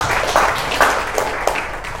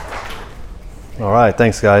All right,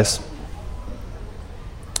 thanks, guys.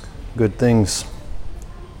 Good things.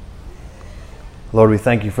 Lord, we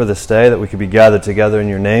thank you for this day, that we could be gathered together in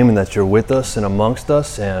your name, and that you're with us and amongst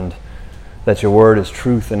us, and that your word is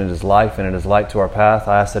truth and it is life and it is light to our path.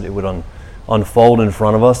 I ask that it would unfold in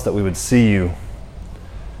front of us, that we would see you.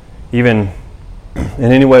 Even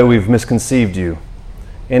in any way we've misconceived you,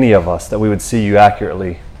 any of us, that we would see you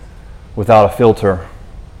accurately, without a filter,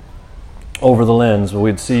 over the lens, but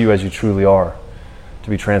we'd see you as you truly are, to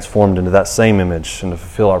be transformed into that same image and to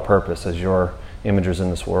fulfill our purpose as your imagers in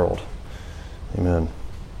this world. Amen.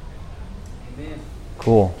 Amen.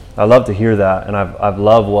 Cool. I love to hear that, and I've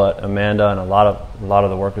loved what Amanda and a lot of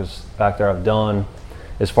the workers back there have done,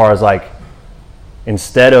 as far as like,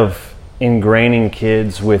 instead of ingraining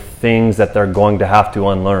kids with things that they're going to have to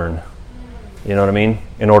unlearn, you know what I mean,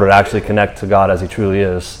 in order to actually connect to God as He truly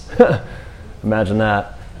is. Imagine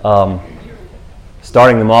that.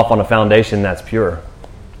 Starting them off on a foundation that's pure.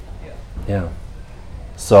 Yeah.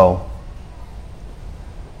 So,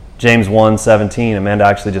 James 1:17, Amanda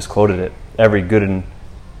actually just quoted it. Every good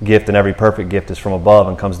gift and every perfect gift is from above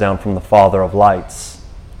and comes down from the Father of lights,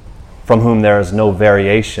 from whom there is no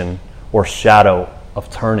variation or shadow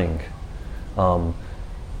of turning.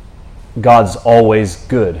 God's always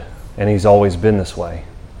good, and He's always been this way.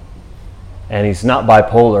 And He's not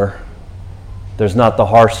bipolar. There's not the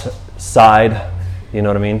harsh side, you know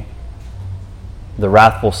what I mean? The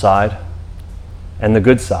wrathful side and the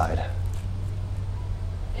good side.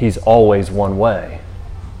 He's always one way.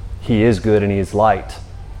 He is good and He is light.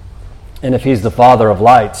 And if He's the Father of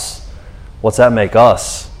lights, what's that make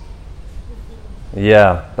us?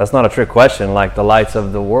 Yeah, that's not a trick question, like the lights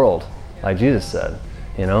of the world, like Jesus said,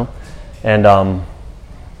 you know? And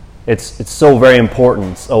it's so very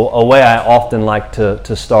important. So a way I often like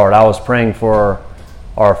to start, I was praying for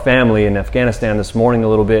our family in Afghanistan this morning a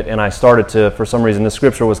little bit, and I started to, for some reason, the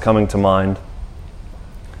scripture was coming to mind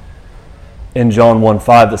in John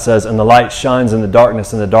 1:5 that says, "And the light shines in the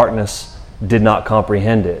darkness, and the darkness did not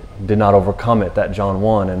comprehend it, did not overcome it," that John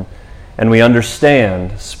 1. And we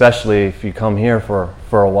understand, especially if you come here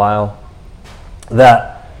for a while,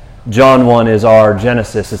 that John 1 is our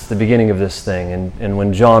Genesis. It's the beginning of this thing. And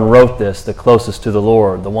when John wrote this, the closest to the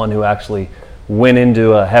Lord, the one who actually went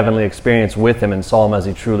into a heavenly experience with Him and saw Him as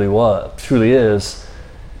He truly is,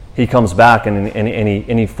 he comes back and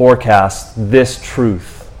he forecasts this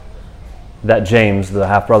truth that James, the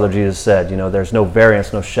half-brother Jesus, said, you know, there's no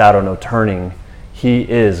variance, no shadow, no turning. He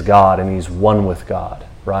is God, and He's one with God,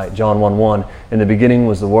 right? John 1:1, "In the beginning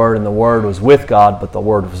was the Word, and the Word was with God, but the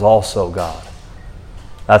Word was also God."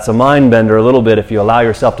 That's a mind bender a little bit if you allow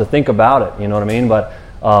yourself to think about it, you know what I mean?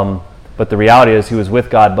 But the reality is He was with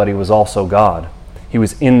God, but He was also God. He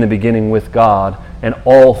was in the beginning with God, and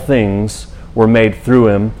all things were made through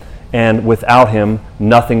Him, and without Him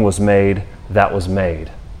nothing was made that was made.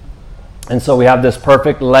 And so we have this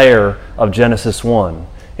perfect layer of Genesis 1.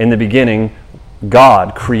 In the beginning,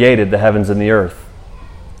 God created the heavens and the earth.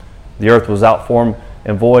 The earth was out form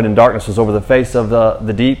and void, and darkness was over the face of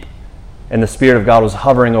the deep, and the Spirit of God was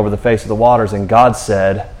hovering over the face of the waters, and God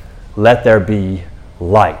said, "Let there be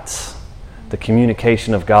light." The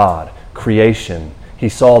communication of God, creation. He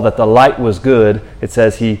saw that the light was good. It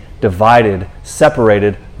says He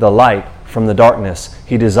separated the light from the darkness.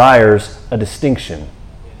 He desires a distinction,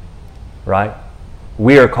 right?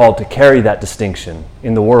 We are called to carry that distinction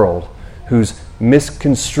in the world, who's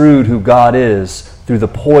misconstrued who God is through the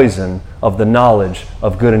poison of the knowledge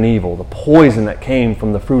of good and evil, the poison that came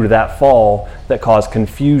from the fruit of that fall that caused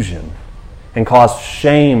confusion and caused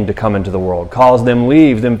shame to come into the world, caused them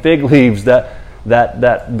fig leaves, that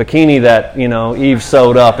bikini that, you know, Eve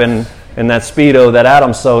sewed up, and that Speedo that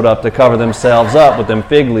Adam sewed up to cover themselves up with them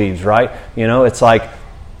fig leaves, right? You know, it's like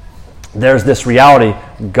there's this reality.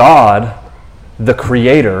 God, the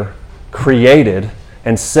Creator, created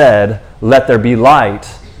and said, "Let there be light."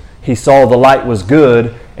 He saw the light was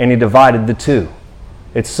good, and He divided the two.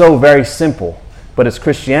 It's so very simple, but it's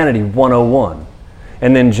Christianity 101.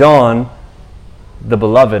 And then John, the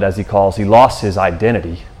beloved, as he calls, he lost his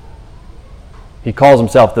identity. He calls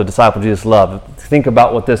himself the disciple Jesus loved. Think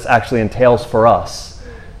about what this actually entails for us.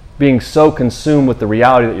 Being so consumed with the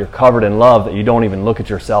reality that you're covered in love that you don't even look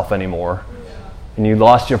at yourself anymore. And you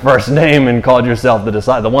lost your first name and called yourself the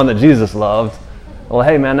disciple, the one that Jesus loved. Well,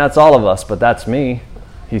 hey man, that's all of us, but that's me,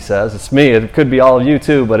 he says. It's me. It could be all of you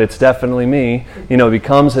too, but it's definitely me. You know, it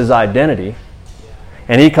becomes his identity.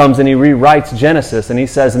 And he comes and he rewrites Genesis, and he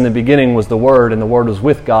says, "In the beginning was the Word, and the Word was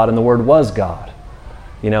with God, and the Word was God."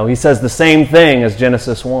 You know, he says the same thing as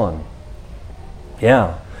Genesis 1.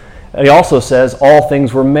 Yeah. And he also says all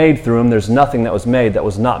things were made through Him. There's nothing that was made that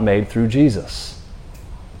was not made through Jesus.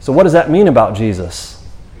 So what does that mean about Jesus?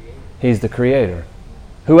 He's the Creator.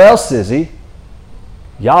 Who else is He?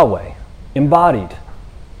 Yahweh, embodied.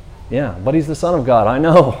 Yeah, but He's the Son of God.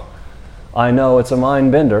 I know, it's a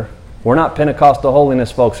mind bender. We're not Pentecostal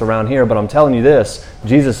holiness folks around here, but I'm telling you this,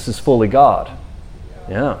 Jesus is fully God.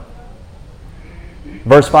 Yeah.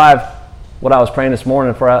 Verse 5, what I was praying this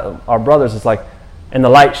morning for our brothers, is like, and the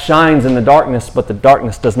light shines in the darkness, but the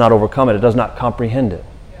darkness does not overcome it. It does not comprehend it.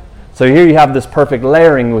 So here you have this perfect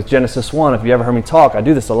layering with Genesis 1. If you ever heard me talk, I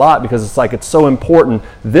do this a lot because it's so important.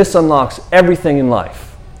 This unlocks everything in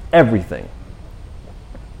life. Everything.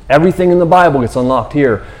 Everything in the Bible gets unlocked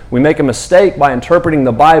here. We make a mistake by interpreting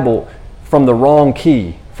the Bible from the wrong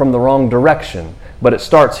key, from the wrong direction. But it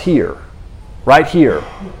starts here, right here,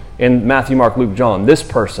 in Matthew, Mark, Luke, John. This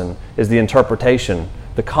person is the interpretation,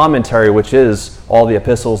 the commentary, which is all the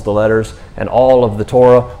epistles, the letters, and all of the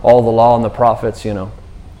Torah, all the law and the prophets, And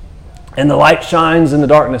the light shines in the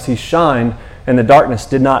darkness. He shined, and the darkness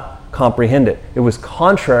did not comprehend it. It was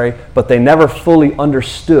contrary, but they never fully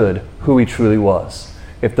understood who He truly was.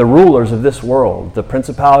 If the rulers of this world, the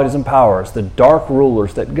principalities and powers, the dark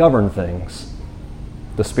rulers that govern things,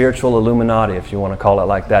 the spiritual Illuminati, if you want to call it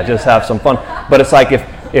like that, just have some fun. But it's like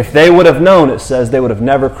if they would have known, it says they would have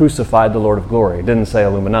never crucified the Lord of glory. It didn't say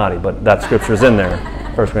Illuminati, but that scripture's in there,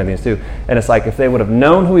 1 Corinthians 2. And it's like if they would have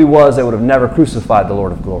known who He was, they would have never crucified the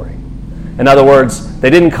Lord of glory. In other words,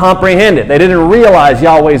 they didn't comprehend it. They didn't realize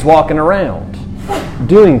Yahweh's walking around,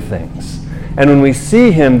 doing things. And when we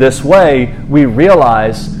see Him this way, we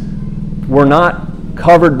realize we're not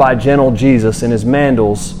covered by gentle Jesus in His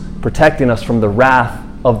mandals, protecting us from the wrath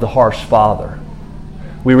of the harsh Father.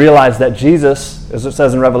 We realize that Jesus, as it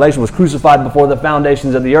says in Revelation, was crucified before the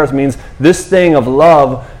foundations of the earth. Means this thing of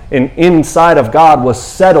love inside of God was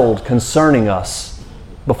settled concerning us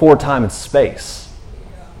before time and space.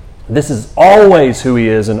 This is always who He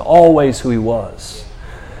is and always who He was.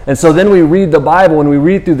 And so then we read the Bible and we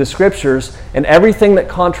read through the Scriptures and everything that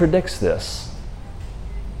contradicts this.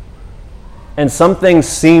 And some things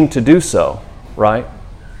seem to do so, right?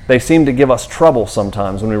 They seem to give us trouble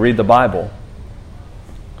sometimes when we read the Bible.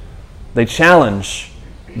 They challenge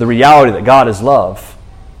the reality that God is love.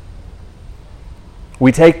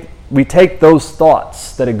 We take those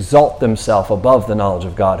thoughts that exalt themselves above the knowledge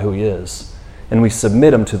of God, who He is, and we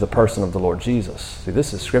submit them to the person of the Lord Jesus. See,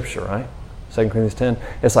 this is Scripture, right? 2 Corinthians 10.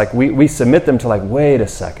 It's like we submit them to like, wait a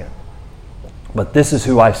second. But this is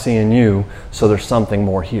who I see in you, so there's something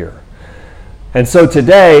more here. And so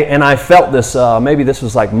today, and I felt this, maybe this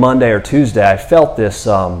was like Monday or Tuesday, I felt this,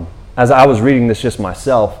 as I was reading this just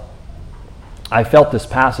myself, I felt this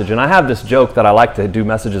passage. And I have this joke that I like to do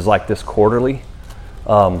messages like this quarterly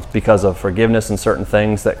because of forgiveness and certain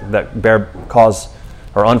things that cause,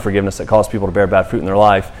 or unforgiveness that cause people to bear bad fruit in their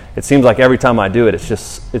life. It seems like every time I do it,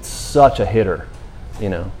 it's such a hitter,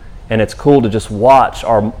 And it's cool to just watch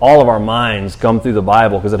all of our minds come through the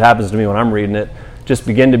Bible, because it happens to me when I'm reading it, just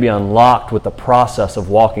begin to be unlocked with the process of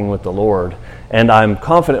walking with the Lord. And I'm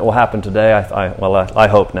confident it will happen today. I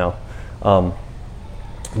hope now.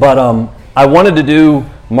 But I wanted to do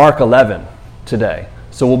Mark 11 today.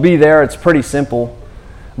 So we'll be there. It's pretty simple.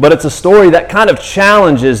 But it's a story that kind of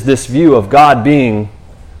challenges this view of God being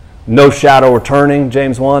no shadow returning,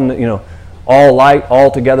 James 1, all light,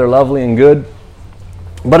 altogether lovely and good.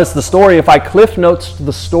 But it's the story, if I cliff notes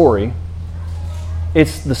the story,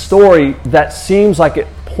 it's the story that seems like it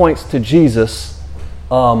points to Jesus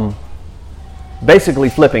basically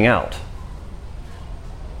flipping out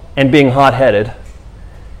and being hot-headed.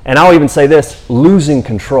 And I'll even say this, losing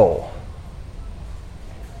control.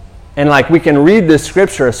 And like we can read this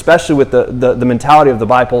scripture, especially with the mentality of the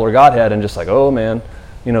bipolar Godhead, and just like, oh man,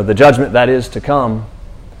 the judgment that is to come.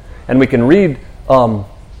 And we can read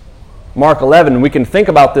Mark 11, and we can think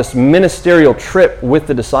about this ministerial trip with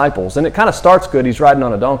the disciples. And it kind of starts good. He's riding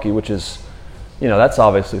on a donkey, which is, that's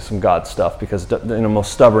obviously some God stuff, because the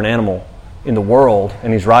most stubborn animal in the world,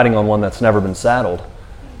 and he's riding on one that's never been saddled.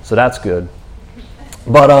 So that's good.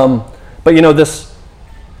 But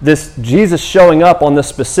this Jesus showing up on this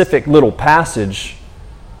specific little passage,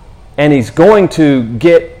 and he's going to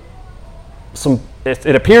get some,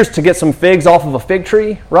 it appears to get some figs off of a fig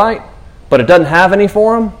tree, right? But it doesn't have any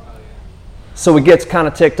for him. So he gets kind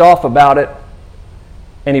of ticked off about it,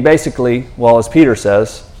 and he basically, well, as Peter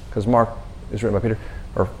says, because Mark is written by Peter,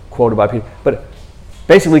 or quoted by Peter, but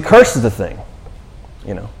basically curses the thing,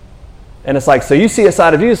 And it's like, so you see a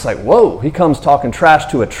side of Jesus, like, whoa, he comes talking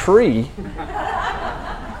trash to a tree,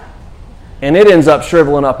 and it ends up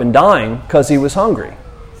shriveling up and dying because he was hungry.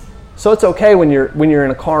 So it's okay when you're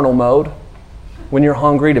in a carnal mode, when you're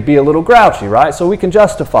hungry, to be a little grouchy, right? So we can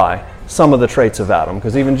justify some of the traits of Adam,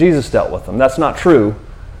 because even Jesus dealt with them. That's not true.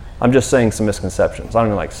 I'm just saying some misconceptions. I don't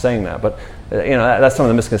even like saying that, but that's some of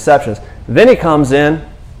the misconceptions. Then he comes in,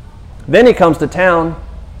 then he comes to town,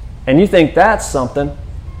 and you think that's something.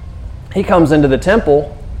 He comes into the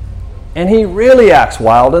temple, and he really acts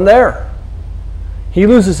wild in there. He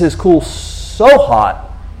loses his cool so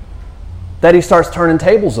hot that he starts turning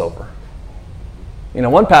tables over.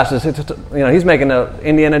 One passage, he's making the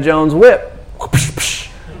Indiana Jones whip,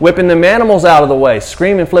 whipping them animals out of the way,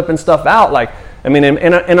 screaming, flipping stuff out.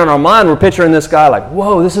 In our mind, we're picturing this guy like,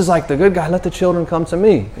 whoa, this is like the good guy. Let the children come to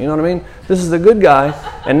me. You know what I mean? This is the good guy.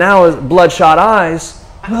 And now his bloodshot eyes,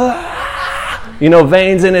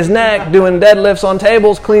 veins in his neck, doing deadlifts on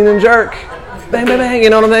tables, clean and jerk. Bang, bang, bang. You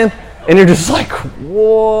know what I mean? And you're just like,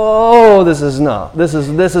 whoa, this is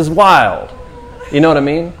wild. You know what I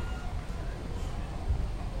mean?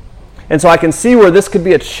 And so I can see where this could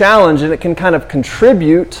be a challenge, and it can kind of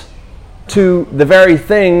contribute to the very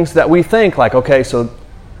things that we think, like, okay, so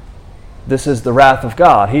this is the wrath of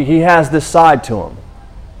God. He has this side to him.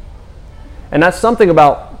 And that's something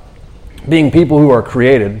about being people who are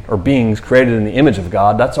created, or beings created in the image of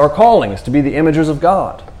God. That's our calling, is to be the imagers of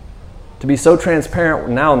God. To be so transparent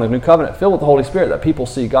now in the new covenant, filled with the Holy Spirit, that people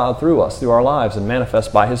see God through us, through our lives, and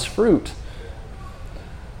manifest by His fruit.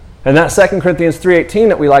 And that 2 Corinthians 3:18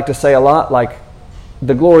 that we like to say a lot, like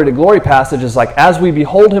the glory to glory passage, is like, as we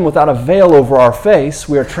behold Him without a veil over our face,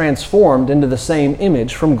 we are transformed into the same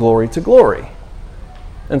image from glory to glory.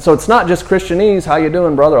 And so it's not just Christianese, how you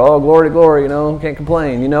doing, brother? Oh, glory to glory, can't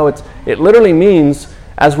complain. It literally means,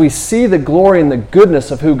 as we see the glory and the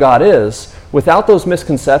goodness of who God is, without those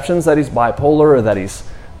misconceptions that He's bipolar, or that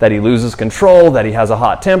he loses control, that He has a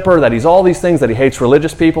hot temper, that He's all these things, that He hates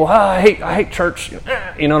religious people. I hate church.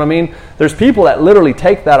 You know what I mean? There's people that literally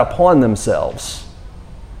take that upon themselves.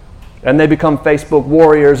 And they become Facebook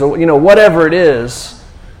warriors, or whatever it is,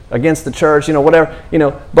 against the church, whatever,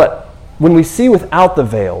 but when we see without the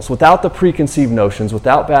veils, without the preconceived notions,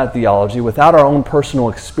 without bad theology, without our own personal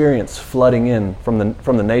experience flooding in from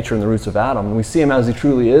the nature and the roots of Adam, and we see Him as He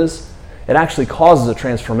truly is, it actually causes a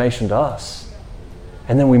transformation to us.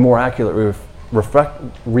 And then we more accurately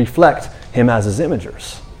reflect Him as His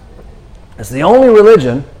imagers. It's the only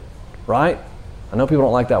religion, right? I know people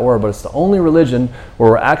don't like that word, but it's the only religion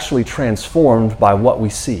where we're actually transformed by what we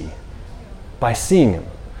see. By seeing Him.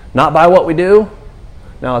 Not by what we do.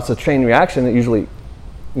 Now, it's a chain reaction that usually,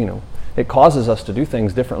 it causes us to do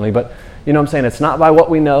things differently. But, you know what I'm saying? It's not by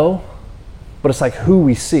what we know, but it's like who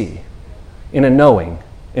we see in a knowing,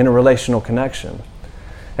 in a relational connection.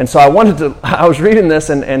 And so I was reading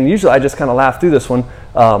this, and usually I just kind of laugh through this one,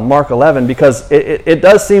 Mark 11, because it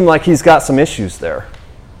does seem like he's got some issues there.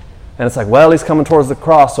 And it's like, well, he's coming towards the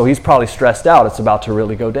cross, so he's probably stressed out. It's about to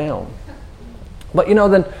really go down. But,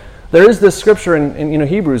 then there is this scripture in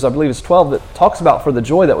Hebrews, I believe it's 12, that talks about for the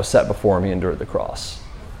joy that was set before him, he endured the cross.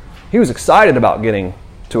 He was excited about getting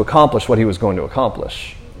to accomplish what he was going to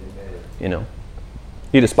accomplish.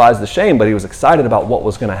 He despised the shame, but he was excited about what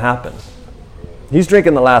was going to happen. He's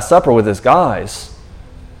drinking the Last Supper with his guys,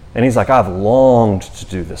 and he's like, I've longed to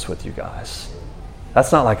do this with you guys.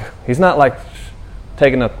 He's not like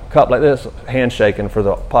taking a cup like this, handshaking for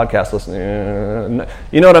the podcast listening.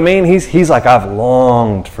 You know what I mean? He's like, I've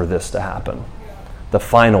longed for this to happen. The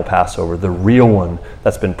final Passover, the real one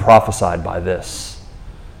that's been prophesied by this.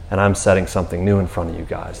 And I'm setting something new in front of you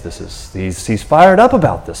guys. He's fired up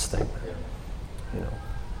about this thing.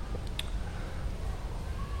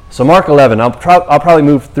 So Mark 11, I'll probably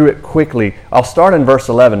move through it quickly. I'll start in verse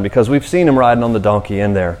 11 because we've seen him riding on the donkey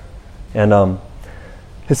in there. And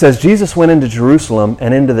it says, Jesus went into Jerusalem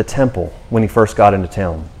and into the temple when he first got into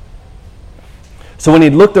town. So when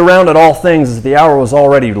he'd looked around at all things, as the hour was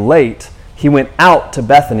already late, he went out to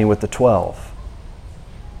Bethany with the 12.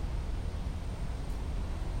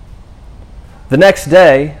 The next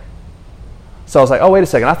day, so I was like, oh, wait a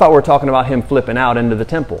second. I thought we were talking about him flipping out into the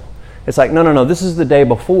temple. It's like, no, this is the day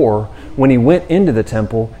before when he went into the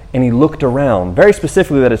temple and he looked around. Very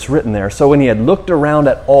specifically that it's written there. So when he had looked around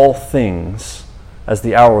at all things, as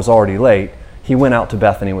the hour was already late, he went out to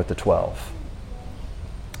Bethany with the 12.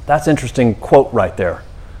 That's an interesting quote right there.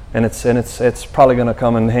 And it's probably going to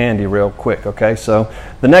come in handy real quick, okay? So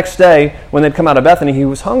the next day, when they'd come out of Bethany, he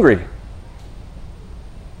was hungry.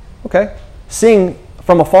 Okay? Seeing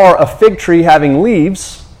from afar a fig tree having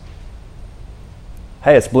leaves,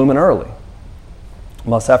 hey, it's blooming early.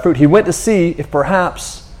 Must have fruit. He went to see if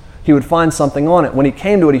perhaps he would find something on it. When he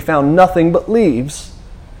came to it, he found nothing but leaves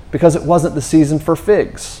because it wasn't the season for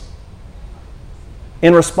figs.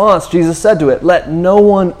 In response, Jesus said to it, let no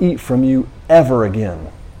one eat from you ever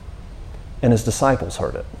again. And his disciples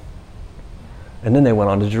heard it. And then they went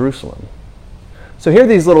on to Jerusalem. So here are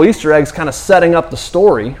these little Easter eggs kind of setting up the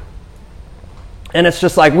story. And it's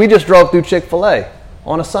just like we just drove through Chick-fil-A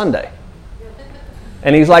on a Sunday.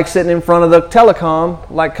 And he's like sitting in front of the telecom,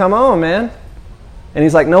 like, come on, man. And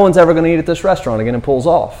he's like, no one's ever going to eat at this restaurant again, and pulls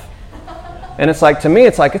off. And it's like, to me,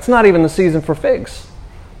 it's like, it's not even the season for figs.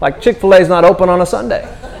 Like, Chick-fil-A is not open on a Sunday.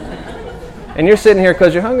 And you're sitting here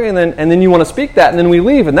because you're hungry, and then you want to speak that, and then we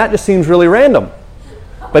leave, and that just seems really random.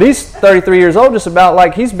 But he's 33 years old, just about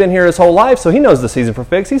like he's been here his whole life, so he knows the season for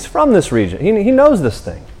figs. He's from this region. He knows this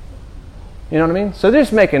thing. You know what I mean? So they're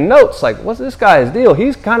just making notes, like, what's this guy's deal?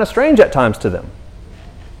 He's kind of strange at times to them.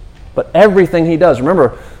 But everything he does,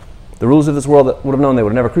 remember, the rulers of this world that would have known they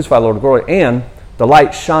would have never crucified the Lord of glory, and the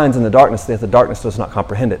light shines in the darkness, that the darkness does not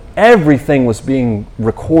comprehend it. Everything was being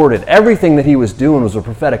recorded. Everything that he was doing was a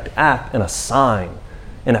prophetic act and a sign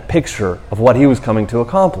and a picture of what he was coming to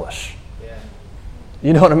accomplish. Yeah.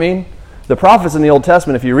 You know what I mean? The prophets in the Old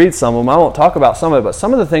Testament, if you read some of them, I won't talk about some of it, but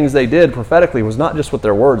some of the things they did prophetically was not just with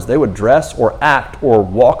their words. They would dress or act or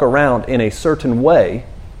walk around in a certain way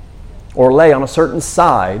or lay on a certain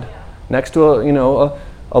side next to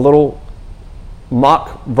a little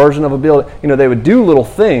mock version of a building. You know, they would do little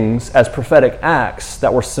things as prophetic acts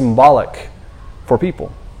that were symbolic for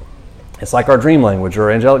people. It's like our dream language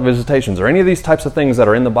or angelic visitations or any of these types of things that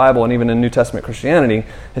are in the Bible and even in New Testament Christianity.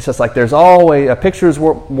 It's just like there's always a picture is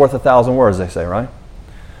worth 1,000 words, they say, right?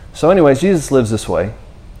 So anyways, Jesus lives this way,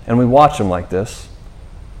 and we watch him like this.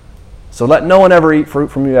 So let no one ever eat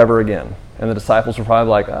fruit from you ever again. And the disciples were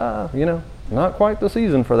probably like, not quite the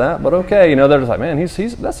season for that, but okay. They're just like, man, he's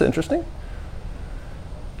that's interesting.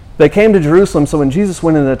 They came to Jerusalem, so when Jesus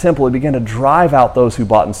went into the temple, he began to drive out those who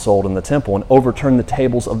bought and sold in the temple and overturn the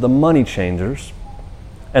tables of the money changers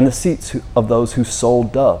and the seats of those who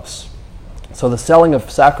sold doves. So the selling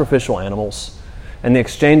of sacrificial animals and the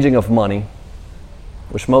exchanging of money,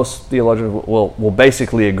 which most theologians will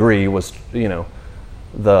basically agree was, the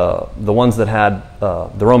ones that had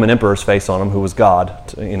the Roman emperor's face on him, who was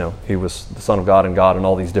God. He was the Son of God and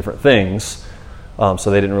all these different things.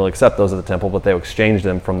 So they didn't really accept those at the temple, but they exchanged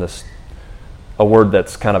them from a word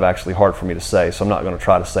that's kind of actually hard for me to say, so I'm not going to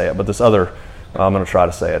try to say it. But this other, I'm going to try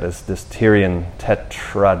to say it, is this Tyrian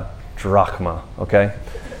tetradrachma, okay?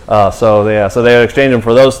 So they exchanged them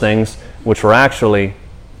for those things, which were actually,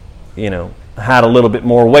 had a little bit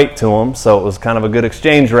more weight to them, so it was kind of a good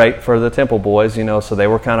exchange rate for the temple boys, so they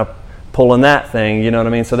were kind of pulling that thing, you know what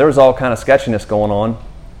I mean? So there was all kind of sketchiness going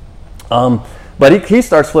on. But he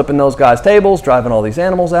starts flipping those guys' tables, driving all these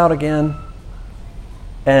animals out again,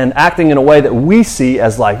 and acting in a way that we see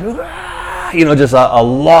as like, just a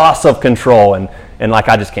loss of control, and like,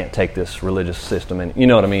 I just can't take this religious system, and you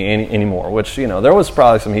know what I mean, anymore. Which, there was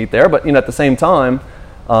probably some heat there, but at the same time,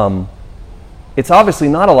 it's obviously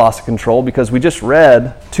not a loss of control, because we just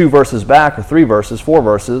read 2 verses back, or 3 verses, 4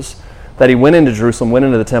 verses, that he went into Jerusalem, went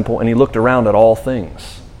into the temple, and he looked around at all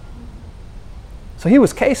things. So he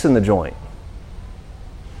was casing the joint.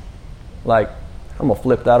 Like, I'm going to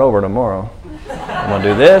flip that over tomorrow. I'm going to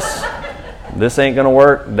do this. This ain't going to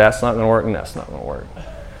work. That's not going to work. And that's not going to work.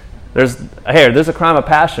 There's a crime of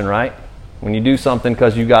passion, right? When you do something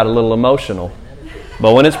because you got a little emotional.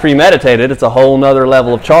 But when it's premeditated, it's a whole nother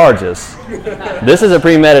level of charges. This is a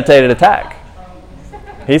premeditated attack.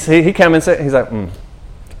 He came and said, he's like,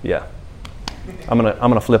 yeah. I'm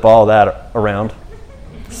gonna flip all that around.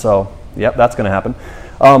 So, yep, that's going to happen.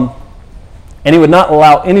 And he would not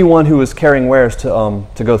allow anyone who was carrying wares to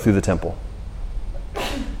go through the temple.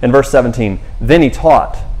 In verse 17, then he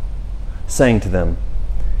taught, saying to them,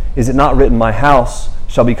 is it not written, my house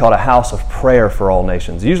shall be called a house of prayer for all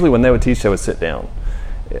nations? Usually when they would teach, they would sit down,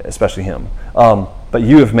 especially him. But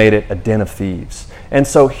you have made it a den of thieves. And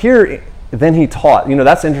so here, then he taught.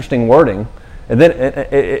 That's interesting wording. And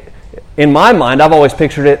then in my mind, I've always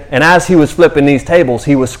pictured it, and as he was flipping these tables,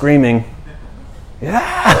 he was screaming,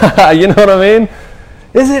 yeah, you know what I mean?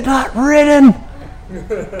 Is it not written?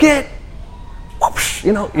 Get, whoosh,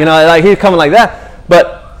 like he's coming like that.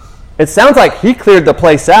 But it sounds like he cleared the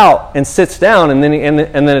place out and sits down, and then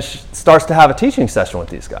it starts to have a teaching session with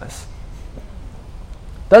these guys.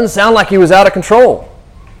 Doesn't sound like he was out of control.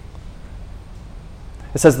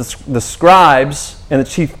 It says the scribes and the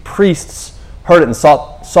chief priests heard it and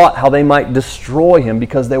sought how they might destroy him,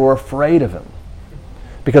 because they were afraid of him.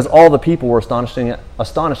 Because all the people were astonished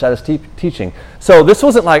at his teaching. So this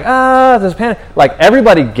wasn't like, there's panic. Like,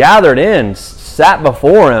 everybody gathered in, sat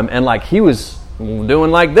before him, and like he was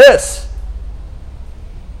doing like this.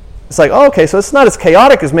 It's like, okay, so it's not as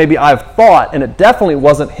chaotic as maybe I've thought, and it definitely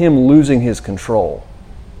wasn't him losing his control.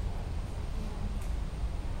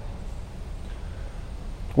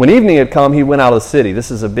 When evening had come, he went out of the city.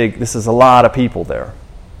 This is a lot of people there.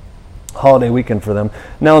 Holiday weekend for them.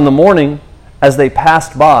 Now in the morning, as they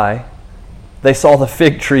passed by, they saw the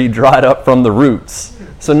fig tree dried up from the roots.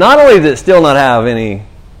 So not only did it still not have any,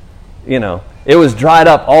 it was dried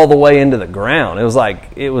up all the way into the ground. It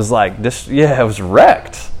was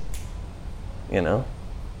wrecked.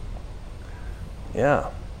 Yeah.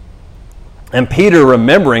 And Peter,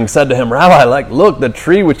 remembering, said to him, Rabbi, look, the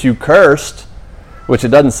tree which you cursed, which it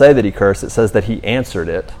doesn't say that he cursed, it says that he answered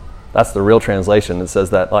it. That's the real translation. It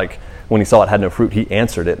says that, when he saw it had no fruit, he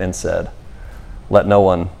answered it and said, let no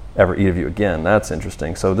one ever eat of you again. That's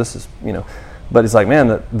interesting. So this is, but it's like,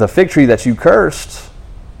 man, the fig tree that you cursed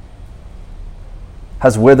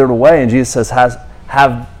has withered away. And Jesus says,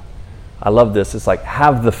 I love this. It's like,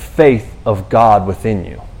 have the faith of God within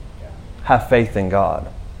you. Have faith in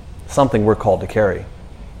God. Something we're called to carry.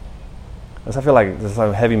 I feel like there's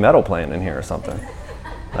some heavy metal playing in here or something.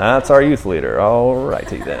 That's our youth leader. All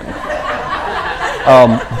righty then.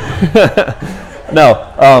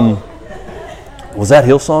 Was that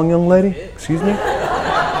Hillsong, young lady? Excuse me?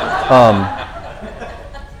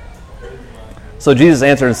 So Jesus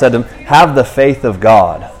answered and said to him, have the faith of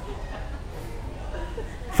God.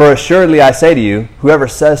 For assuredly I say to you, whoever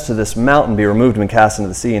says to this mountain, be removed and cast into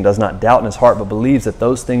the sea, and does not doubt in his heart, but believes that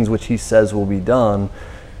those things which he says will be done,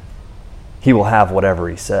 he will have whatever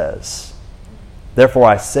he says. Therefore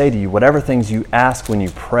I say to you, whatever things you ask when you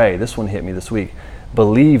pray, this one hit me this week,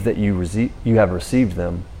 believe that you have received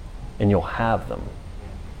them, and you'll have them.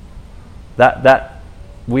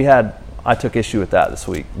 I took issue with that this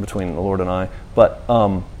week between the Lord and I. But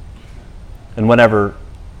and whenever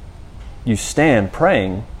you stand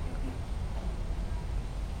praying,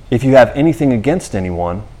 if you have anything against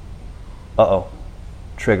anyone,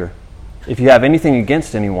 trigger. If you have anything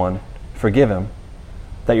against anyone, forgive him,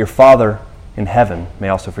 that your Father in heaven may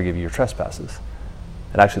also forgive you your trespasses.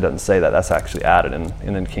 It actually doesn't say that. That's actually added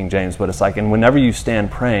in King James. But it's like, and whenever you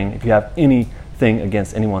stand praying, if you have anything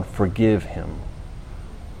against anyone, forgive him.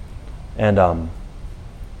 And,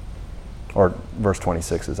 or verse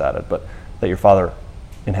 26 is added, but that your Father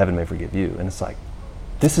in heaven may forgive you. And it's like,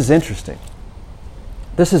 this is interesting.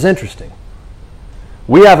 This is interesting.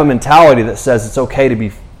 We have a mentality that says it's okay to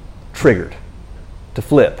be triggered, to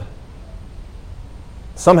flip.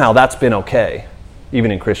 Somehow that's been okay,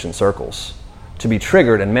 even in Christian circles, to be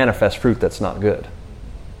triggered and manifest fruit that's not good.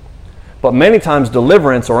 But many times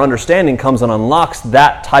deliverance or understanding comes and unlocks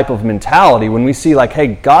that type of mentality when we see hey,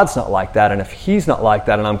 God's not like that, and if he's not like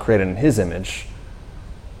that and I'm created in his image,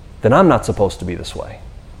 then I'm not supposed to be this way.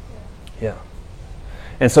 Yeah.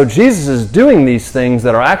 And so Jesus is doing these things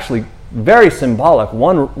that are actually very symbolic.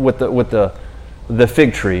 One with the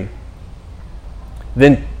fig tree.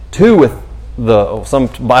 Then two with some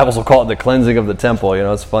Bibles will call it the cleansing of the temple.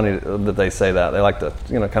 It's funny that they say that. They like to,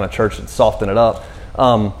 kind of church and soften it up.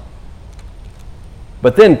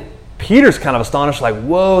 But then Peter's kind of astonished,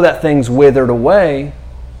 whoa, that thing's withered away.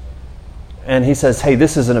 And he says, hey,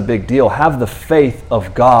 this isn't a big deal. Have the faith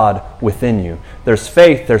of God within you. There's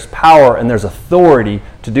faith, there's power, and there's authority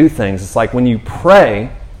to do things. It's like when you pray,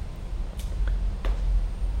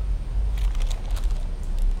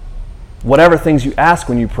 whatever things you ask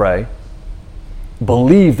when you pray,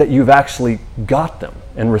 believe that you've actually got them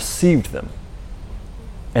and received them.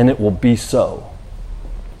 And it will be so.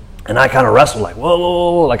 And I kind of wrestle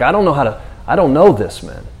whoa, I don't know this,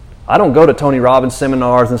 man. I don't go to Tony Robbins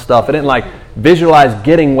seminars and stuff. I didn't visualize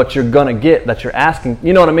getting what you're going to get that you're asking.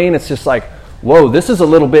 You know what I mean? It's just whoa, this is a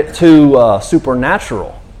little bit too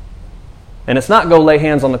supernatural. And it's not go lay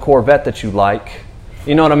hands on the Corvette that you like.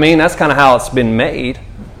 You know what I mean? That's kind of how it's been made.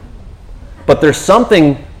 But there's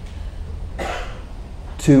something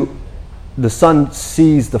to the Son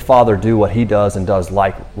sees the Father do what he does and does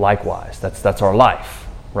likewise. That's our life.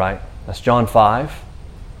 Right? That's John 5.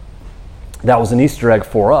 That was an Easter egg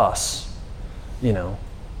for us. Then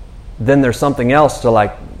there's something else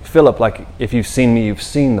to Philip, if you've seen me, you've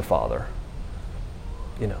seen the Father.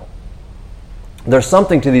 There's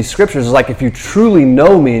something to these scriptures. It's if you truly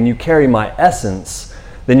know me and you carry my essence,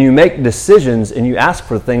 then you make decisions and you ask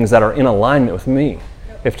for things that are in alignment with me.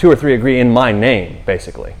 If two or three agree in my name,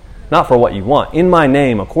 basically. Not for what you want. In my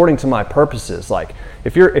name, according to my purposes.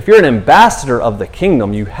 If you're an ambassador of the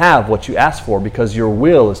kingdom, you have what you ask for because your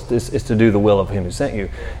will is to do the will of him who sent you.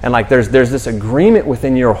 And there's this agreement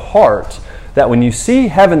within your heart that when you see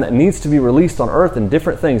heaven that needs to be released on earth in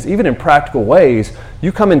different things, even in practical ways,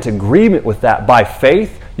 you come into agreement with that. By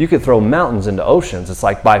faith, you could throw mountains into oceans. It's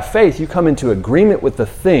by faith, you come into agreement with the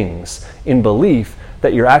things in belief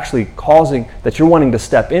that you're actually causing, that you're wanting to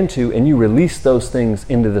step into, and you release those things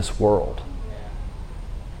into this world.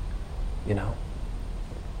 you know.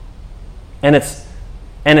 And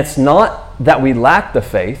it's not that we lack the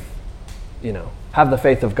faith, you know, have the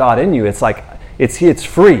faith of God in you. It's like, it's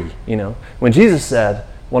free, you know. When Jesus said,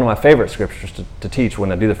 one of my favorite scriptures to teach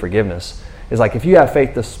when I do the forgiveness, is like, if you have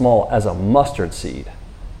faith this small as a mustard seed,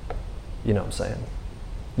 you know what I'm saying?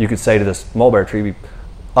 You could say to this mulberry tree, be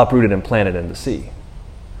uprooted and planted in the sea.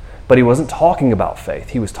 But he wasn't talking about faith.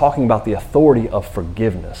 He was talking about the authority of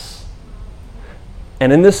forgiveness.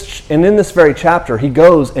 And in this very chapter, he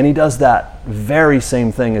goes and he does that very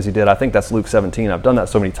same thing as he did. I think that's Luke 17. I've done that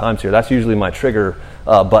so many times here. That's usually my trigger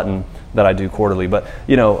button that I do quarterly, but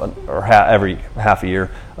you know, or every half a year.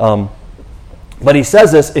 But he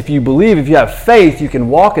says this: if you believe, if you have faith, you can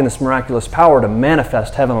walk in this miraculous power to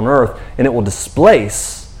manifest heaven on earth, and it will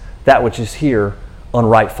displace that which is here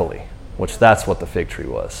unrightfully, which that's what the fig tree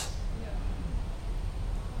was.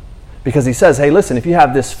 Because he says, hey, listen, if you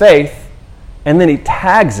have this faith, and then he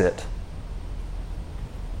tags it,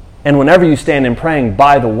 and whenever you stand in praying,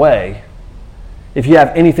 by the way, if you have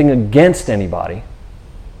anything against anybody,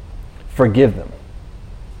 forgive them.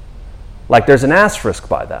 Like there's an asterisk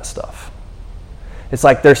by that stuff. It's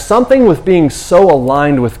like there's something with being so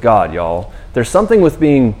aligned with God, y'all. There's something with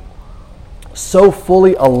being so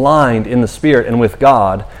fully aligned in the Spirit and with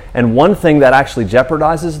God, and one thing that actually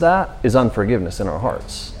jeopardizes that is unforgiveness in our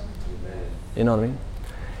hearts. You know what I mean?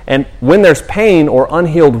 And when there's pain or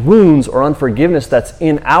unhealed wounds or unforgiveness that's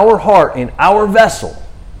in our heart, in our vessel,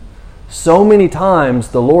 so many times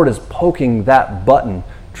the Lord is poking that button,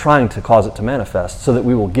 trying to cause it to manifest so that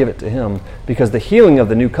we will give it to Him, because the healing of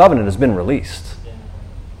the new covenant has been released.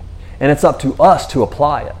 And it's up to us to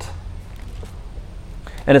apply it.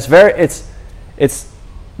 And it's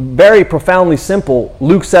very profoundly simple.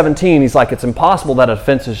 Luke 17, he's like, it's impossible that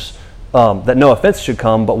that no offense should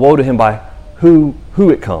come, but woe to him by who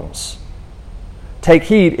it comes. Take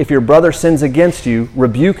heed, if your brother sins against you,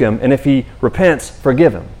 rebuke him, and if he repents,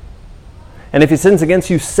 forgive him. And if he sins against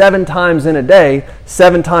you 7 times in a day,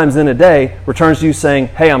 returns to you saying,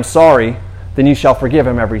 hey, I'm sorry, then you shall forgive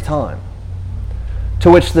him every time.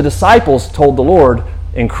 To which the disciples told the Lord,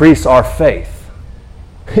 increase our faith.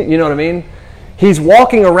 You know what I mean? He's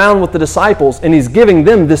walking around with the disciples and he's giving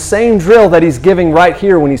them the same drill that he's giving right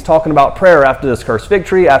here when he's talking about prayer after this cursed fig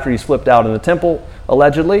tree, after he's flipped out in the temple,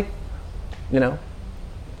 allegedly. You know?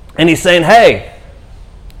 And he's saying, hey,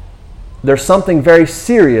 there's something very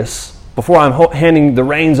serious before I'm handing the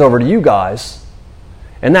reins over to you guys.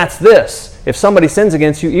 And that's this. If somebody sins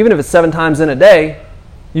against you, even if it's 7 times in a day,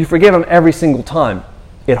 you forgive them every single time.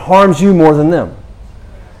 It harms you more than them.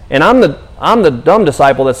 And I'm the dumb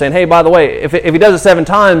disciple that's saying, hey, by the way, if he does it 7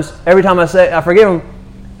 times, every time I say I forgive him,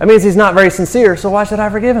 that means he's not very sincere, so why should I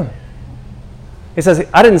forgive him? He says,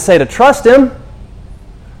 I didn't say to trust him.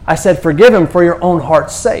 I said forgive him for your own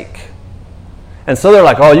heart's sake. And so they're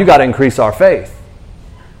like, oh, you got to increase our faith.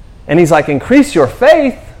 And he's like, increase your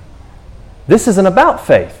faith? This isn't about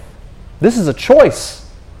faith. This is a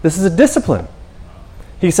choice. This is a discipline.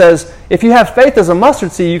 He says, if you have faith as a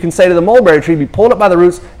mustard seed, you can say to the mulberry tree, be pulled up by the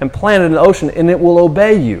roots and planted in the ocean, and it will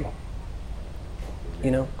obey you.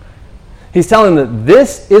 You know? He's telling them that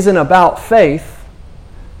this isn't about faith.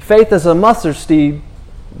 Faith as a mustard seed,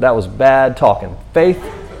 that was bad talking. Faith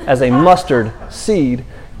as a mustard seed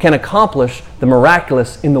can accomplish the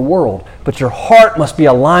miraculous in the world, but your heart must be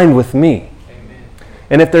aligned with me. Amen.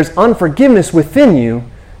 And if there's unforgiveness within you,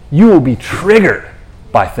 you will be triggered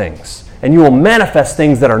by things. And you will manifest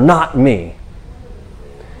things that are not me.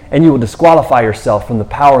 And you will disqualify yourself from the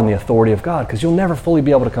power and the authority of God, because you'll never fully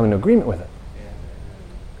be able to come into agreement with it.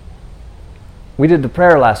 We did the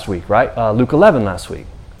prayer last week, right? Luke 11 last week.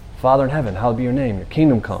 Father in heaven, hallowed be your name. Your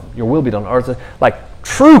kingdom come. Your will be done on earth. Like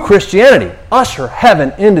true Christianity. Usher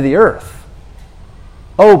heaven into the earth.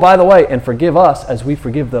 Oh, by the way, and forgive us as we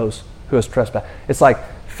forgive those who has trespassed. It's like,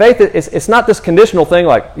 faith, it's not this conditional thing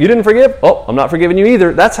like, you didn't forgive? Oh, I'm not forgiving you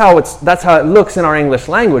either. That's how it looks in our English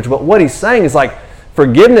language. But what he's saying is like,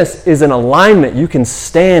 forgiveness is an alignment you can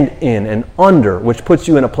stand in and under, which puts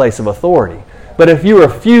you in a place of authority. But if you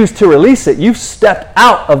refuse to release it, you've stepped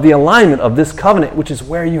out of the alignment of this covenant, which is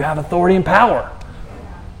where you have authority and power.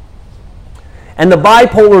 And the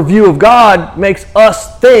bipolar view of God makes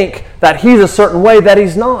us think that He's a certain way that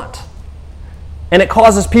He's not. And it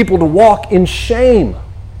causes people to walk in shame.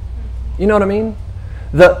 You know what I mean?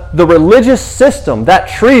 The religious system, that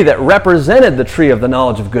tree that represented the tree of the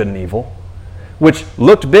knowledge of good and evil, which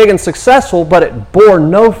looked big and successful, but it bore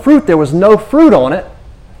no fruit. There was no fruit on it.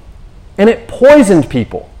 And it poisoned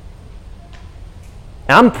people.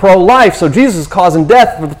 I'm pro-life, so Jesus is causing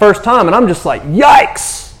death for the first time, and I'm just like,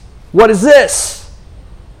 yikes! What is this?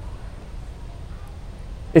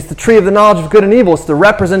 It's the tree of the knowledge of good and evil. It's the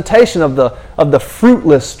representation of the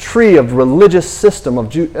fruitless tree of religious system of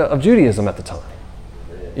Judaism at the time.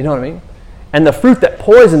 You know what I mean? And the fruit that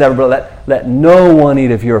poisoned everybody, let no one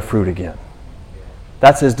eat of your fruit again.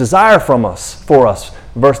 That's his desire for us,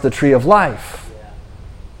 versus the tree of life.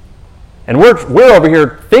 And we're over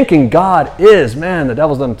here thinking God is, man, the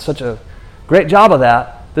devil's done such a great job of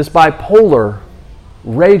that. This bipolar,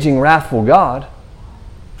 raging, wrathful God.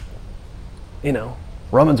 You know,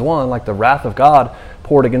 Romans 1, like the wrath of God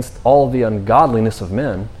poured against all of the ungodliness of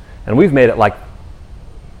men. And we've made it like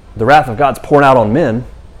the wrath of God's pouring out on men.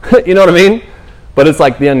 You know what I mean? But it's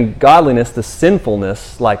like the ungodliness, the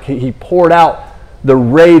sinfulness, like he poured out the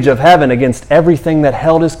rage of heaven against everything that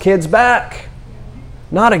held his kids back.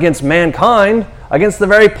 Not against mankind, against the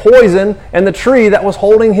very poison and the tree that was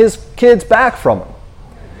holding his kids back from him.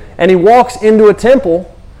 And he walks into a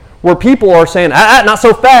temple where people are saying, not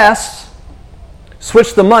so fast.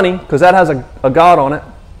 Switch the money, because that has a God on it,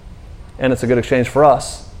 and it's a good exchange for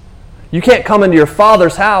us. You can't come into your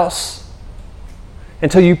Father's house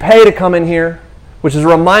until you pay to come in here, which is a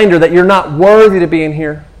reminder that you're not worthy to be in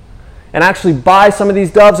here, and actually buy some of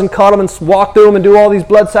these doves and cut them and walk through them and do all these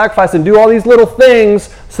blood sacrifices and do all these little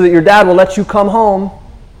things so that your dad will let you come home.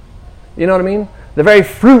 You know what I mean? The very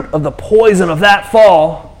fruit of the poison of that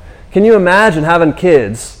fall. Can you imagine having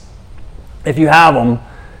kids, if you have them,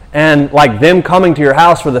 and like them coming to your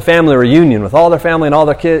house for the family reunion with all their family and all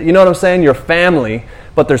their kids? You know what I'm saying? Your family,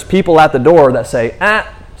 but there's people at the door that say,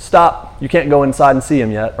 stop, you can't go inside and see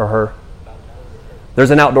him yet, or her.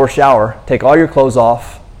 There's an outdoor shower. Take all your clothes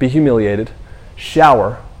off, be humiliated,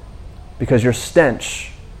 shower, because your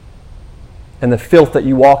stench and the filth that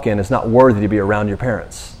you walk in is not worthy to be around your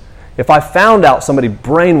parents. If I found out somebody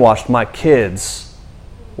brainwashed my kids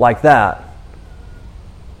like that,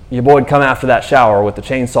 your boy would come after that shower with the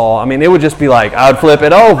chainsaw. I mean, it would just be like, I would flip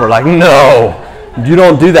it over. Like, no, you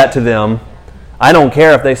don't do that to them. I don't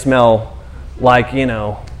care if they smell like, you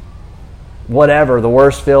know, whatever, the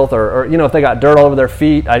worst filth, or you know, if they got dirt all over their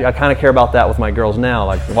feet. I kind of care about that with my girls now.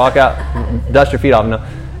 Like, walk out, dust your feet off. No.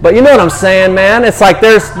 But you know what I'm saying, man? It's like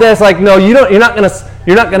there's like, no, you're not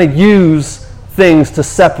gonna use things to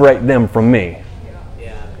separate them from me.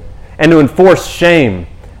 Yeah. And to enforce shame.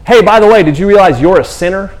 Hey, by the way, did you realize you're a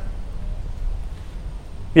sinner?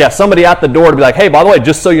 Yeah, somebody at the door to be like, hey, by the way,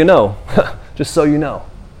 just so you know, just so you know.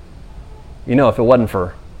 You know, if it wasn't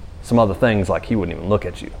for some other things, like he wouldn't even look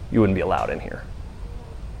at you. You wouldn't be allowed in here.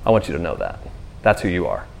 I want you to know that. That's who you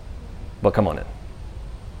are. But come on in.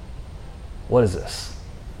 What is this?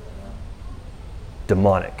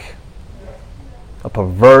 Demonic. A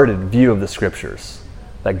perverted view of the scriptures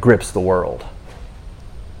that grips the world.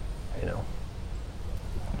 You know.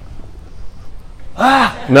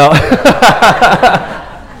 No.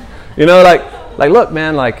 You know, like look,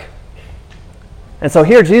 man, like, and so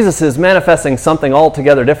here Jesus is manifesting something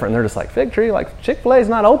altogether different. And they're just like, fig tree? Like, Chick-fil-A's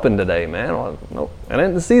not open today, man. Well, nope, it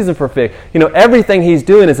ain't the season for fig. You know, everything he's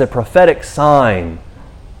doing is a prophetic sign.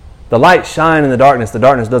 The light shine in the darkness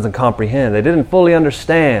doesn't comprehend. They didn't fully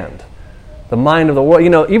understand the mind of the world. You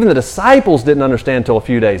know, even the disciples didn't understand until a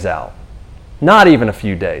few days out. Not even a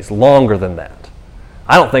few days, longer than that.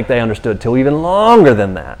 I don't think they understood till even longer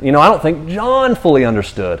than that. You know, I don't think John fully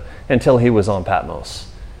understood until he was on Patmos.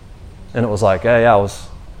 And it was like, hey,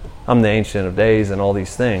 I'm the Ancient of Days and all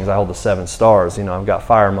these things. I hold the 7 stars. You know, I've got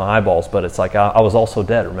fire in my eyeballs, but it's like I was also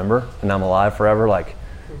dead, remember? And I'm alive forever. Like,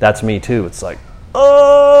 that's me too. It's like,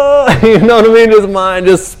 oh, you know what I mean? His mind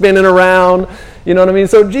just spinning around. You know what I mean?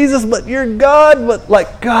 So Jesus, but you're God, but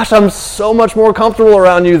like, gosh, I'm so much more comfortable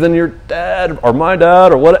around you than your dad or my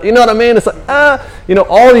dad or what. You know what I mean? It's like, you know,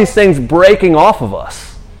 all these things breaking off of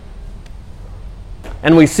us.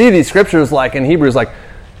 And we see these scriptures like in Hebrews, like,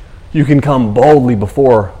 you can come boldly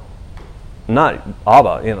before, not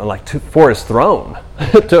Abba, you know, like for his throne.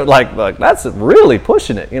 To like that's really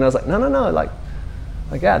pushing it. You know, it's like, no, like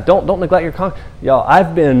yeah, don't neglect your y'all,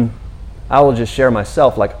 I will just share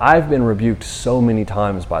myself, like I've been rebuked so many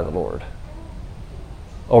times by the Lord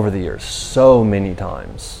over the years, so many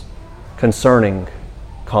times concerning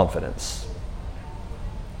confidence.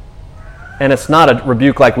 And it's not a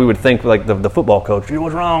rebuke like we would think, like the football coach,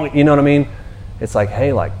 what's wrong? You know what I mean? It's like,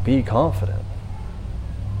 hey, like, be confident.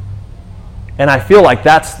 And I feel like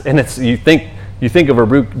that's, and it's, you think of a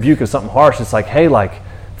rebuke as something harsh. It's like, hey, like,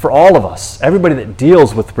 for all of us, everybody that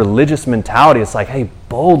deals with religious mentality, it's like, hey,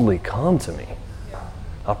 boldly come to me.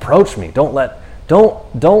 Approach me. Don't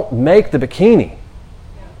make the bikini,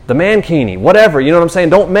 the mankini, whatever, you know what I'm saying?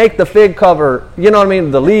 Don't make the fig cover, you know what I mean?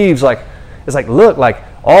 The leaves, like, it's like, look, like,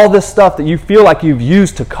 all this stuff that you feel like you've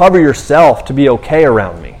used to cover yourself to be okay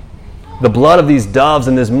around me. the blood of these doves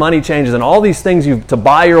and this money changes and all these things to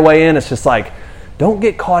buy your way in. It's just like, don't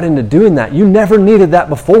get caught into doing that. You never needed that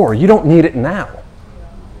before. You don't need it now.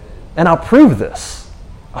 And I'll prove this.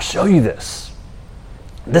 I'll show you this.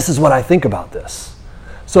 This is what I think about this.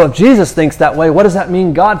 So if Jesus thinks that way, what does that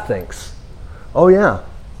mean God thinks? Oh yeah,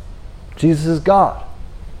 Jesus is God.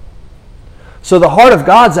 So the heart of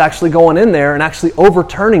God's actually going in there and actually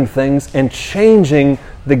overturning things and changing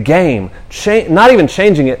the game. Not even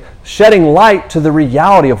changing it, shedding light to the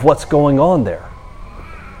reality of what's going on there.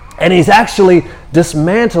 And he's actually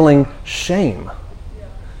dismantling shame.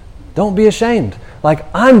 Don't be ashamed. Like,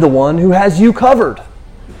 I'm the one who has you covered.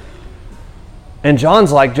 And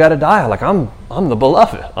John's like Jedediah, like, I'm the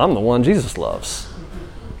beloved. I'm the one Jesus loves.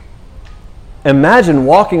 Imagine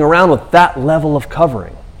walking around with that level of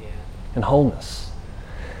covering and wholeness.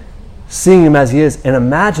 Seeing him as he is, and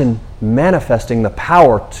imagine manifesting the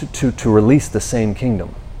power to release the same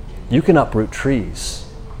kingdom. You can uproot trees.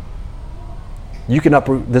 You can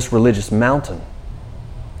uproot this religious mountain.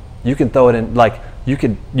 You can throw it in, like, you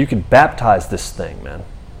could baptize this thing, man.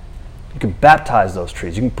 You can baptize those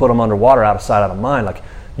trees. You can put them underwater, out of sight, out of mind. Like,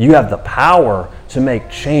 you have the power to make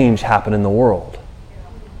change happen in the world.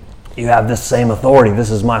 You have this same authority.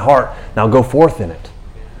 This is my heart. Now go forth in it.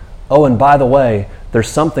 Oh, and by the way, there's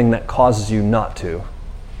something that causes you not to.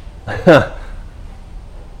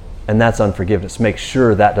 And that's unforgiveness. Make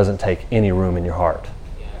sure that doesn't take any room in your heart.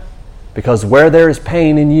 Because where there is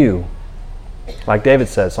pain in you, like David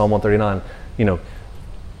said, Psalm 139,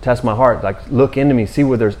 test my heart, like, look into me, see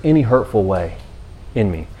where there's any hurtful way in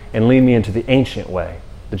me, and lead me into the ancient way,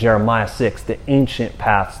 the Jeremiah 6, the ancient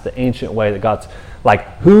paths, the ancient way that God's, like,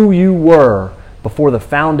 who you were before the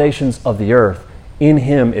foundations of the earth, in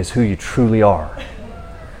him is who you truly are.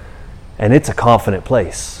 And it's a confident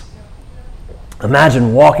place.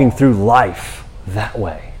 Imagine walking through life that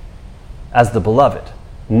way, as the beloved,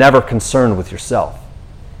 never concerned with yourself.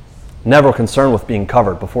 Never concerned with being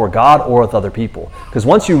covered before God or with other people. Because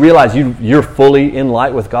once you realize you're fully in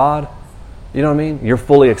light with God, you know what I mean? You're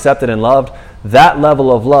fully accepted and loved. That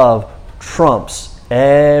level of love trumps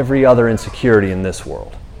every other insecurity in this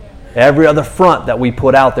world. Every other front that we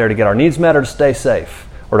put out there to get our needs met or to stay safe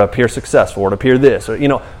or to appear successful or to appear this.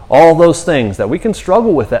 Or, all those things that we can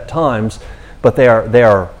struggle with at times, but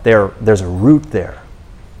there's a root there.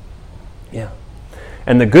 Yeah.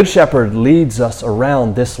 And the Good Shepherd leads us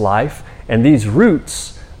around this life, and these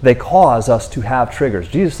roots, they cause us to have triggers.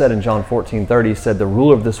 Jesus said in John 14:30, he said, the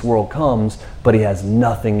ruler of this world comes, but he has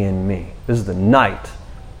nothing in me. This is the night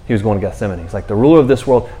he was going to Gethsemane. He's like, the ruler of this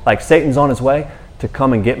world, like Satan's on his way to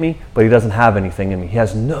come and get me, but he doesn't have anything in me. He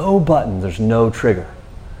has no button, there's no trigger.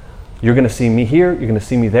 You're going to see me here, you're going to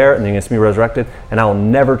see me there, and then you're going to see me resurrected, and I will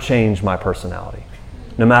never change my personality.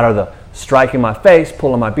 No matter the striking my face,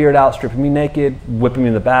 pulling my beard out, stripping me naked, whipping me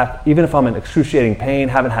in the back, even if I'm in excruciating pain,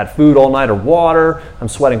 haven't had food all night or water, I'm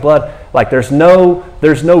sweating blood, like there's no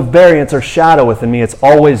variance or shadow within me. It's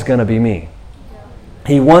always going to be me.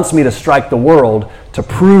 He wants me to strike the world to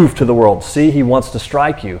prove to the world, see, he wants to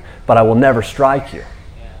strike you, but I will never strike you.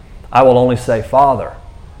 I will only say, Father,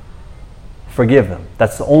 forgive them.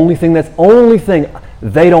 That's the only thing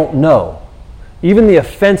they don't know. Even the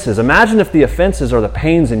offenses. Imagine if the offenses or the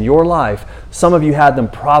pains in your life, some of you had them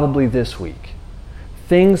probably this week.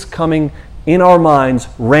 Things coming in our minds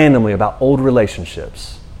randomly about old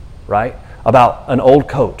relationships, right? About an old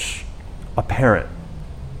coach, a parent,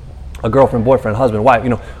 a girlfriend, boyfriend, husband, wife,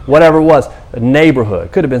 whatever it was, a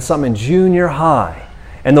neighborhood. Could have been something in junior high.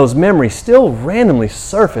 And those memories still randomly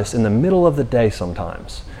surface in the middle of the day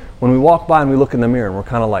sometimes. When we walk by and we look in the mirror and we're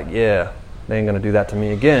kind of like, yeah, they ain't going to do that to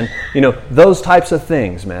me again. Those types of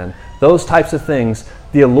things, man. Those types of things.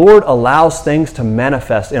 The Lord allows things to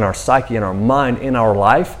manifest in our psyche, in our mind, in our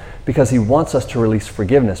life, because he wants us to release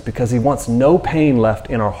forgiveness, because he wants no pain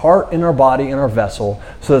left in our heart, in our body, in our vessel,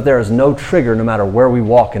 so that there is no trigger no matter where we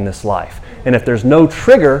walk in this life. And if there's no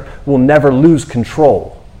trigger, we'll never lose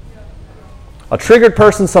control. A triggered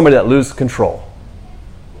person, somebody that loses control.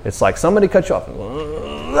 It's like somebody cuts you off.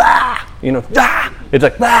 It's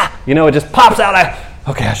like, it just pops out.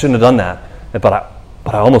 I shouldn't have done that. But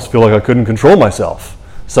I almost feel like I couldn't control myself.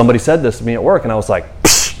 Somebody said this to me at work, and I was like,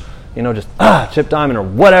 Chip Diamond or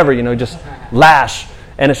whatever, just lash.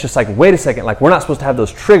 And it's just like, wait a second, like we're not supposed to have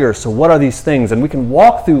those triggers, so what are these things? And we can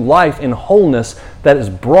walk through life in wholeness that is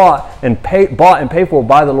bought and paid for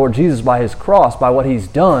by the Lord Jesus, by his cross, by what he's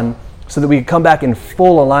done, so that we can come back in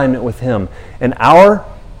full alignment with him. And our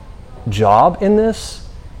job in this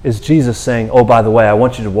is Jesus saying, oh, by the way, I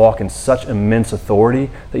want you to walk in such immense authority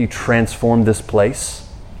that you transform this place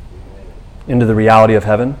into the reality of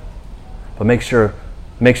heaven. But make sure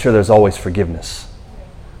make sure there's always forgiveness.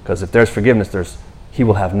 Because if there's forgiveness, He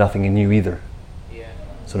will have nothing in you either. Yeah.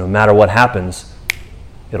 So no matter what happens,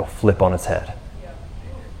 it'll flip on its head.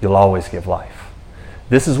 You'll always give life.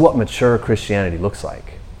 This is what mature Christianity looks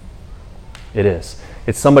like. It is.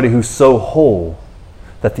 It's somebody who's so whole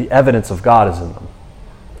that the evidence of God is in them.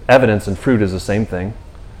 Evidence and fruit is the same thing.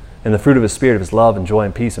 And the fruit of His Spirit is love and joy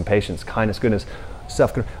and peace and patience, kindness, goodness,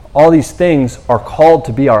 self-control. All these things are called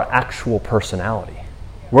to be our actual personality.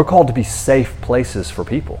 We're called to be safe places for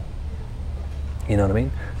people. You know what I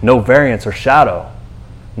mean? No variance or shadow.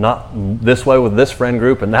 Not this way with this friend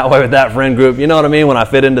group and that way with that friend group. You know what I mean? When I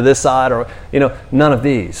fit into this side or, none of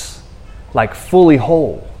these. Like fully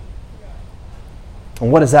whole.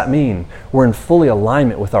 And what does that mean? We're in fully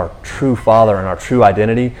alignment with our true Father and our true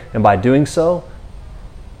identity. And by doing so,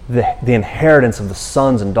 the inheritance of the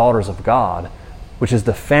sons and daughters of God, which is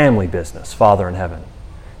the family business, Father in heaven.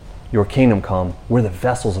 Your kingdom come. We're the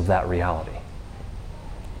vessels of that reality.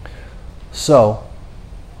 So,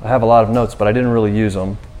 I have a lot of notes, but I didn't really use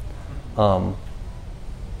them. I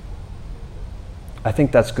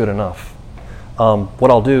think that's good enough. What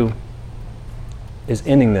I'll do is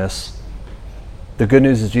ending this. The good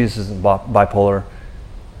news is Jesus isn't bipolar.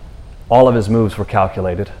 All of His moves were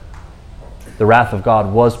calculated. The wrath of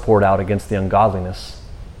God was poured out against the ungodliness,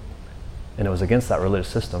 and it was against that religious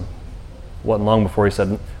system. It wasn't long before He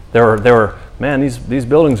said, there were man, these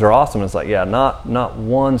buildings are awesome. It's like, yeah, not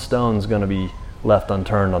one stone's going to be left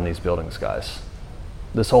unturned on these buildings, guys.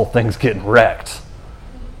 This whole thing's getting wrecked.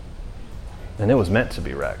 And it was meant to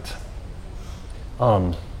be wrecked.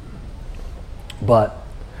 But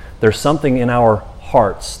there's something in our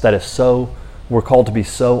hearts that is we're called to be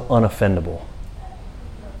so unoffendable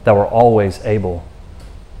that we're always able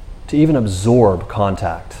to even absorb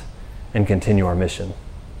contact and continue our mission.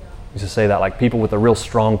 I used to say that like people with a real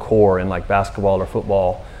strong core in like basketball or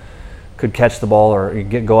football could catch the ball or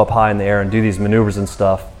go up high in the air and do these maneuvers and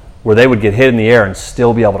stuff where they would get hit in the air and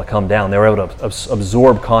still be able to come down. They were able to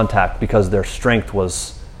absorb contact because their strength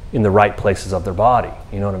was in the right places of their body.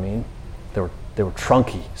 You know what I mean? They were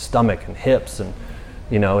trunky, stomach and hips, and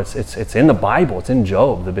it's in the Bible. It's in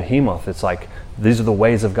Job, the behemoth. It's like these are the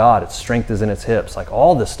ways of God. Its strength is in its hips. Like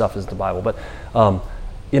all this stuff is the Bible. But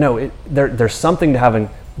there's something to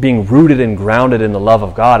being rooted and grounded in the love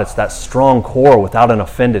of God. It's that strong core without an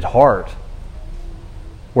offended heart.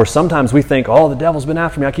 Where sometimes we think, oh, the devil's been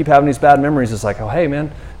after me. I keep having these bad memories. It's like, oh, hey,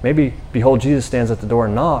 man, maybe, behold, Jesus stands at the door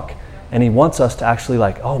and knock. And He wants us to actually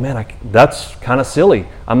like, oh, man, that's kind of silly.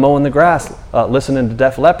 I'm mowing the grass, listening to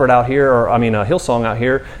Def Leppard out here, Hillsong out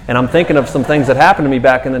here, and I'm thinking of some things that happened to me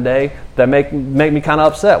back in the day that make me kind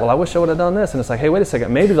of upset. Well, I wish I would have done this. And it's like, hey, wait a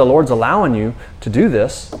second. Maybe the Lord's allowing you to do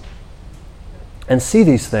this and see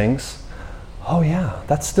these things. Oh, yeah,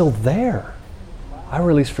 that's still there. I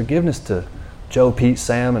release forgiveness to Joe, Pete,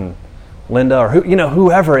 Sam, and Linda, or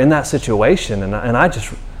whoever in that situation, and I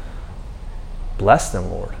just bless them,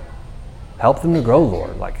 Lord. Help them to grow,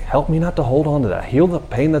 Lord. Like, help me not to hold on to that. Heal the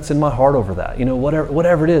pain that's in my heart over that.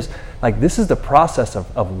 Whatever it is. Like, this is the process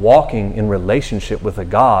of walking in relationship with a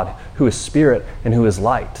God who is spirit and who is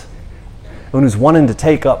light, and who's wanting to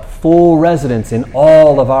take up full residence in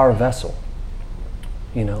all of our vessel.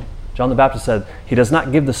 John the Baptist said, He does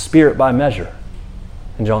not give the Spirit by measure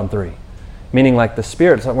in John 3. Meaning like the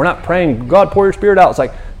Spirit, it's like we're not praying, God, pour your Spirit out. It's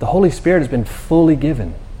like the Holy Spirit has been fully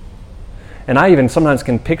given. And I even sometimes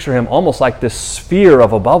can picture Him almost like this sphere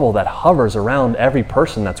of a bubble that hovers around every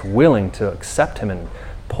person that's willing to accept Him and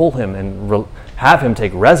pull Him and have Him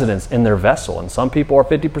take residence in their vessel. And some people are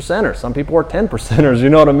 50%ers, some people are 10%ers, you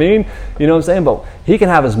know what I mean? You know what I'm saying? But He can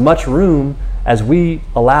have as much room as we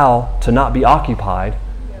allow to not be occupied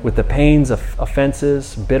with the pains of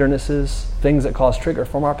offenses, bitternesses, things that cause trigger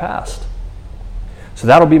from our past. So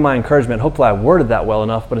that'll be my encouragement. Hopefully I worded that well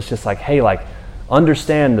enough, but it's just like, hey, like,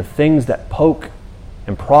 understand the things that poke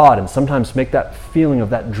and prod and sometimes make that feeling of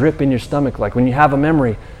that drip in your stomach. Like when you have a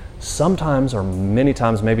memory, sometimes or many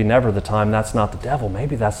times, maybe never the time, that's not the devil.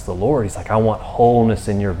 Maybe that's the Lord. He's like, I want wholeness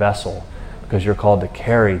in your vessel because you're called to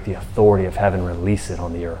carry the authority of heaven, release it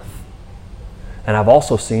on the earth. And I've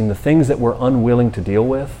also seen the things that we're unwilling to deal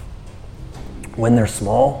with, when they're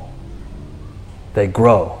small, they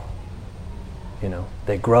grow.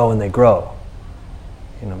 They grow and they grow.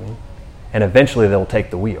 You know what I mean? And eventually they'll take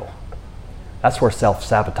the wheel. That's where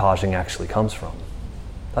self-sabotaging actually comes from.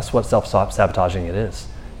 That's what self-sabotaging it is.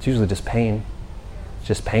 It's usually just pain. It's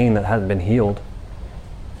just pain that hasn't been healed.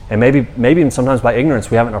 And maybe even sometimes by ignorance,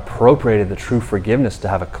 we haven't appropriated the true forgiveness to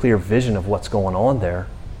have a clear vision of what's going on there.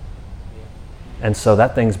 And so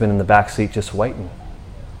that thing's been in the back seat just waiting.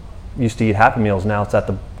 used to eat Happy Meals, now it's at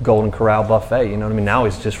the Golden Corral buffet. You know what I mean? Now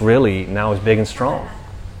he's just really, now he's big and strong.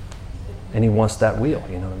 And he wants that wheel,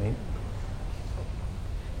 you know what I mean?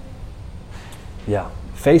 Yeah.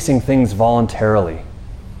 Facing things voluntarily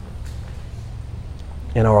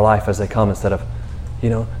in our life as they come, instead of,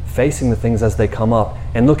 facing the things as they come up,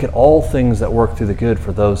 and look at all things that work through the good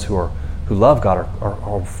for those who love God,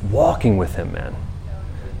 are walking with Him, man.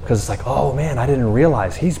 Because it's like, oh man, I didn't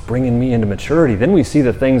realize He's bringing me into maturity. Then we see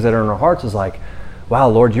the things that are in our hearts is like, wow,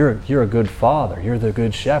 Lord, you're a good Father. You're the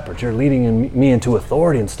good Shepherd. You're leading me into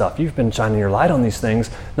authority and stuff. You've been shining your light on these things,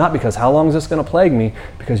 not because how long is this going to plague me,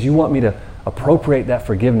 because you want me to appropriate that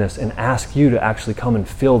forgiveness and ask you to actually come and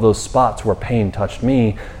fill those spots where pain touched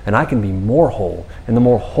me, and I can be more whole. And the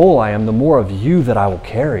more whole I am, the more of you that I will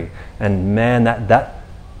carry. And man, that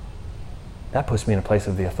puts me in a place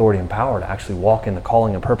of the authority and power to actually walk in the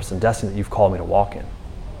calling and purpose and destiny that you've called me to walk in.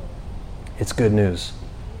 It's good news.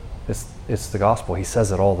 It's the gospel. He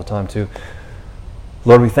says it all the time too.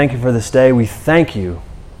 Lord, we thank you for this day. We thank you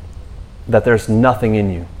that there's nothing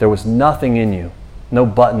in you. There was nothing in you, no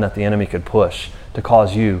button that the enemy could push to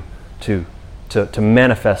cause you to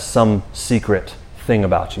manifest some secret thing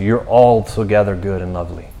about you. You're altogether good and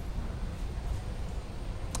lovely.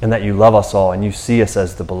 And that you love us all and you see us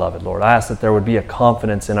as the beloved, Lord. I ask that there would be a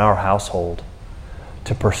confidence in our household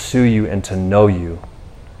to pursue you and to know you.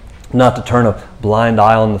 Not to turn a blind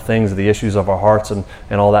eye on the things, the issues of our hearts and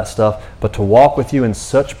all that stuff, but to walk with you in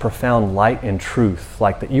such profound light and truth,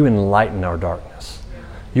 like that you enlighten our darkness.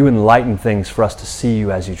 You enlighten things for us to see you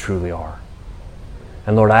as you truly are.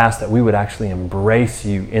 And Lord, I ask that we would actually embrace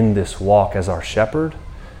you in this walk as our shepherd,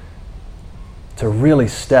 to really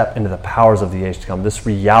step into the powers of the age to come, this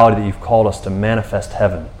reality that you've called us to manifest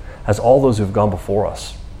heaven as all those who have gone before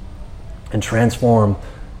us, and transform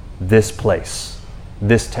this place,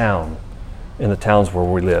 this town, and the towns where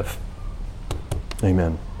we live.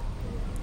 Amen.